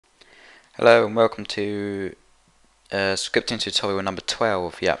Hello and welcome to scripting tutorial number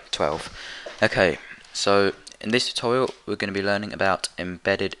 12. Yeah, 12. Okay, so in this tutorial we're going to be learning about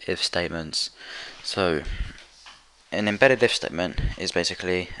embedded if statements. So an embedded if statement is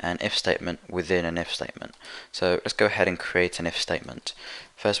basically an if statement within an if statement. So let's go ahead and create an if statement.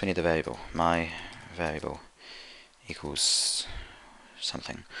 First we need a variable. My variable equals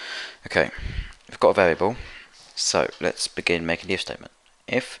something. Okay, we've got a variable. So let's begin making the if statement.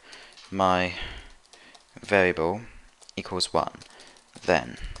 If my variable equals 1,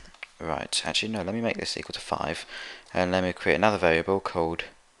 then, right, actually no, let me make this equal to 5, and let me create another variable called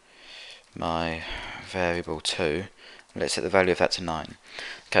my variable 2, let's set the value of that to 9.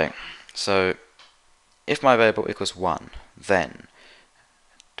 Okay, so if my variable equals 1, then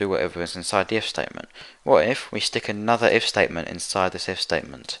do whatever is inside the if statement. What if we stick another if statement inside this if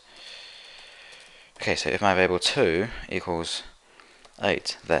statement? Okay, so if my variable 2 equals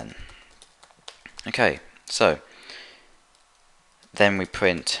 8, then, okay, so then we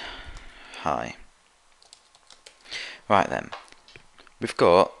print hi. Right then, we've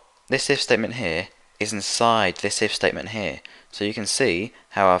got this if statement here is inside this if statement here. So you can see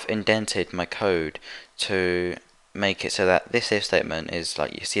how I've indented my code to make it so that this if statement is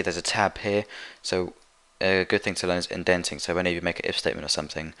like, you see there's a tab here. So a good thing to learn is indenting. So whenever you make an if statement or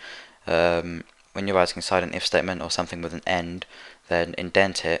something, when you're writing inside an if statement or something with an end, then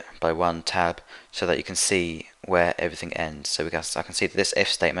indent it by one tab so that you can see where everything ends. So I can see that this if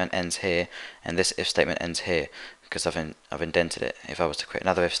statement ends here and this if statement ends here because I've indented it. If I was to create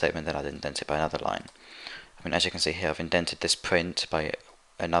another if statement, then I'd indent it by another line. I mean, as you can see here, I've indented this print by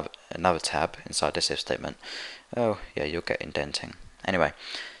another tab inside this if statement. Oh yeah, you'll get indenting. Anyway,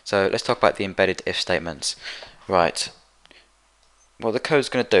 so let's talk about the embedded if statements. Right. What the code's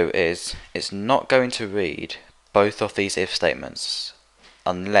going to do is it's not going to read both of these if statements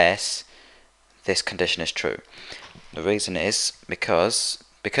unless this condition is true. The reason is because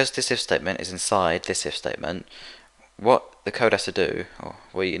this if statement is inside this if statement, what the code has to do, or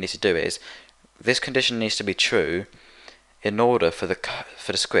what you need to do is, this condition needs to be true in order for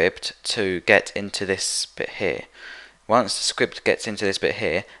the script to get into this bit here. Once the script gets into this bit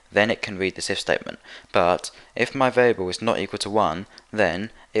here, then it can read this if statement. But if my variable is not equal to 1, then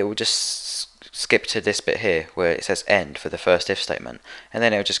it will just skip to this bit here where it says end for the first if statement, and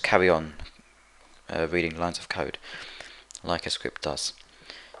then it will just carry on reading lines of code like a script does.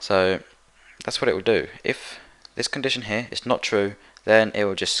 So that's what it will do. If this condition here is not true, then it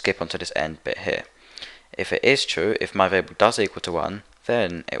will just skip onto this end bit here. If it is true, if my variable does equal to 1,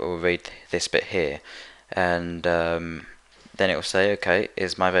 then it will read this bit here, and then it will say, okay,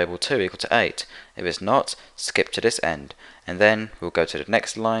 is my variable 2 equal to 8? If it's not, skip to this end, and then we'll go to the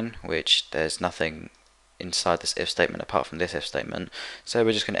next line, which there's nothing inside this if statement apart from this if statement, so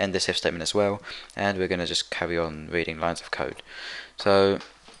we're just going to end this if statement as well, and we're going to just carry on reading lines of code. So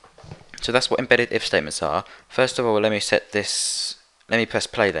that's what embedded if statements are. First of all, let me press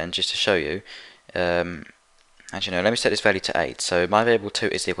play then, just to show you. Actually no, let me set this value to 8. So my variable 2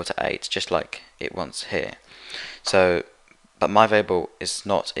 is equal to 8, just like it wants here. So, but my variable is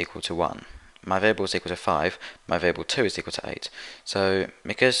not equal to 1. My variable is equal to 5, my variable 2 is equal to 8. So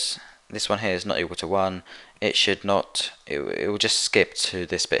because this one here is not equal to 1, it should not, it will just skip to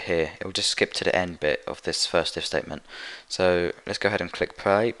this bit here. It will just skip to the end bit of this first if statement. So let's go ahead and click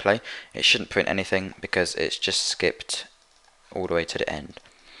play. It shouldn't print anything because it's just skipped all the way to the end.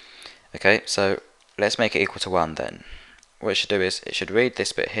 Okay, so let's make it equal to 1 then. What it should do is, it should read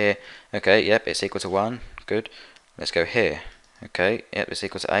this bit here. Okay, yep, it's equal to 1, good. Let's go here. Okay, yep, it's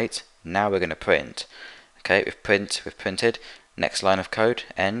equal to 8. Now we're going to print. Okay, we've printed. Next line of code,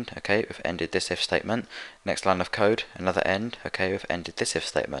 end. Okay, we've ended this if statement. Next line of code, another end. Okay, we've ended this if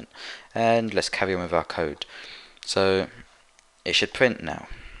statement. And let's carry on with our code. So it should print now,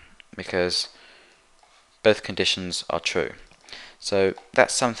 because both conditions are true. So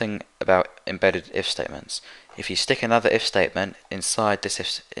that's something about embedded if statements. If you stick another if statement inside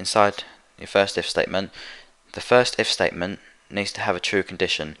your first if statement, the first if statement needs to have a true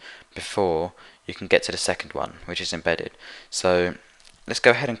condition before you can get to the second one, which is embedded. So let's go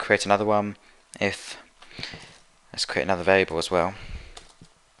ahead and create another one. Let's create another variable as well.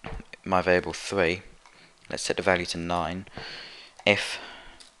 My variable 3. Let's set the value to 9. If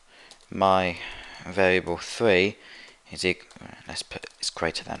my variable 3 is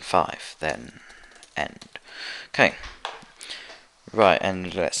greater than 5, then end. Okay, right,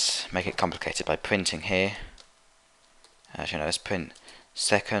 and let's make it complicated by printing here. Actually no, let's print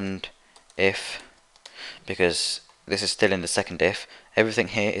second if, because this is still in the second if. Everything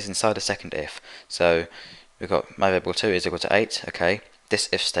here is inside the second if. So we've got my variable 2 is equal to 8, okay, this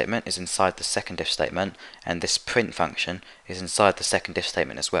if statement is inside the second if statement, and this print function is inside the second if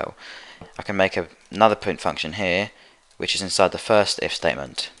statement as well. I can make another print function here, which is inside the first if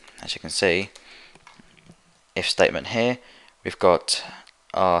statement. As you can see, if statement here, we've got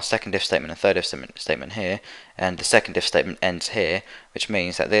our second if statement and third if statement here, and the second if statement ends here, which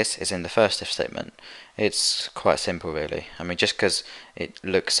means that this is in the first if statement. It's quite simple, really. I mean, just because it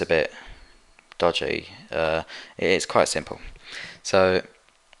looks a bit dodgy, it's quite simple. So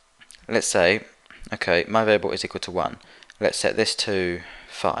let's say, okay, my variable is equal to 1. Let's set this to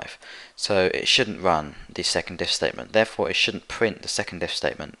 5. So it shouldn't run the second if statement. Therefore, it shouldn't print the second if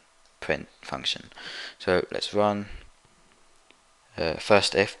statement print function. So let's run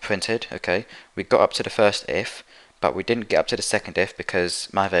first if printed. Okay, we got up to the first if, but we didn't get up to the second if because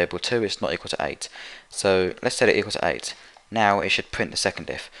my variable 2 is not equal to 8. So let's set it equal to 8. Now it should print the second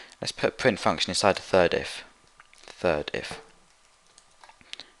if. Let's put print function inside the third if.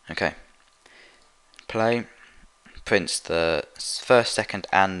 Okay, play, prints the first, second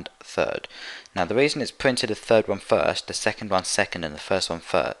and third. Now the reason it's printed the third one first, the second one second and the first one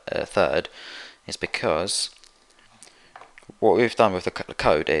third is because what we've done with the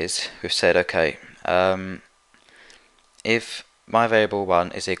code is we've said, okay, if my variable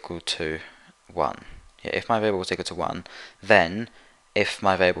 1 is equal to 1, if my variable is equal to 1, then if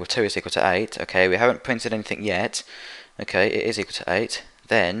my variable 2 is equal to 8, okay, we haven't printed anything yet, okay, it is equal to 8,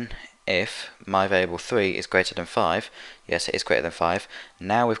 then if my variable 3 is greater than 5, yes, it is greater than 5,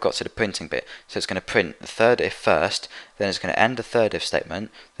 now we've got to the printing bit. So it's going to print the third if first, then it's going to end the third if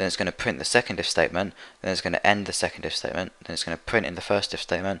statement, then it's going to print the second if statement, then it's going to end the second if statement, then it's going to print in the first if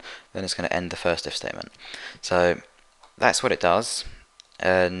statement, then it's going to end the first if statement. So that's what it does,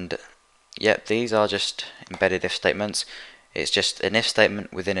 and yep, these are just embedded if statements. It's just an if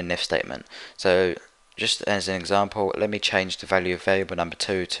statement within an if statement. So just as an example, let me change the value of variable number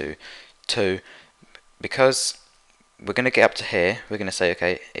 2 to 2, because we're going to get up to here. We're going to say,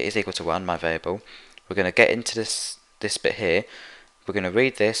 okay, it is equal to 1, my variable. We're going to get into this bit here. We're going to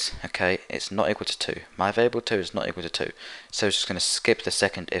read this, okay, it's not equal to 2. My variable 2 is not equal to 2. So it's just going to skip the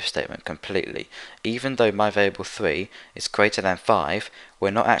second if statement completely. Even though my variable 3 is greater than 5, we're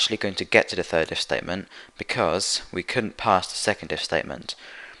not actually going to get to the third if statement because we couldn't pass the second if statement.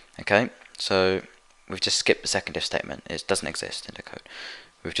 Okay, so we've just skipped the second if statement. It doesn't exist in the code.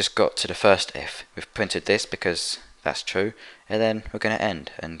 We've just got to the first if. We've printed this because that's true, and then we're going to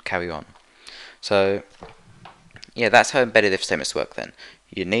end and carry on. So yeah, that's how embedded if statements work then.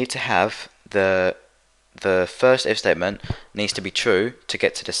 You need to have the first if statement needs to be true to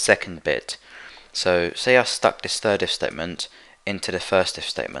get to the second bit. So say I stuck this third if statement into the first if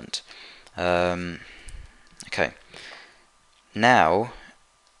statement. Okay. Now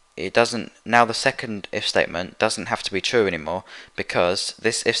the second if statement doesn't have to be true anymore because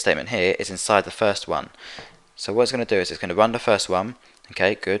this if statement here is inside the first one. So what it's going to do is it's going to run the first one.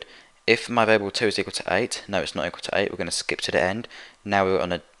 Okay, good. If my variable 2 is equal to 8, no, it's not equal to 8, we're going to skip to the end. Now we're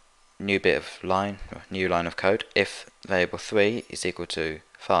on a new bit of new line of code. If variable 3 is equal to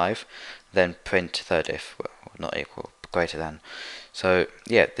 5, then print third if, well, not equal, greater than. So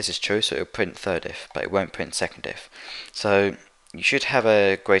yeah, this is true, so it will print third if, but it won't print second if. So you should have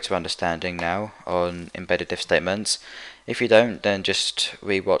a greater understanding now on embedded if statements. If you don't, then just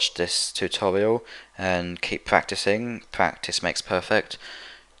rewatch this tutorial and keep practicing. Practice makes perfect.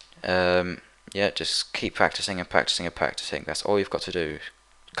 Yeah, just keep practicing and practicing and practicing. That's all you've got to do.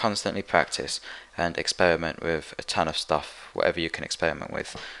 Constantly practice and experiment with a ton of stuff, whatever you can experiment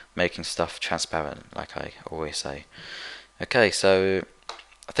with, making stuff transparent, like I always say. Okay, so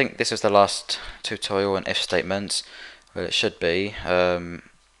I think this is the last tutorial on if statements. Well, it should be.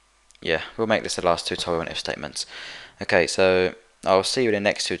 Yeah, we'll make this the last tutorial on if statements. Okay, so I'll see you in the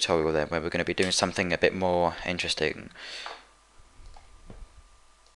next tutorial then, where we're going to be doing something a bit more interesting.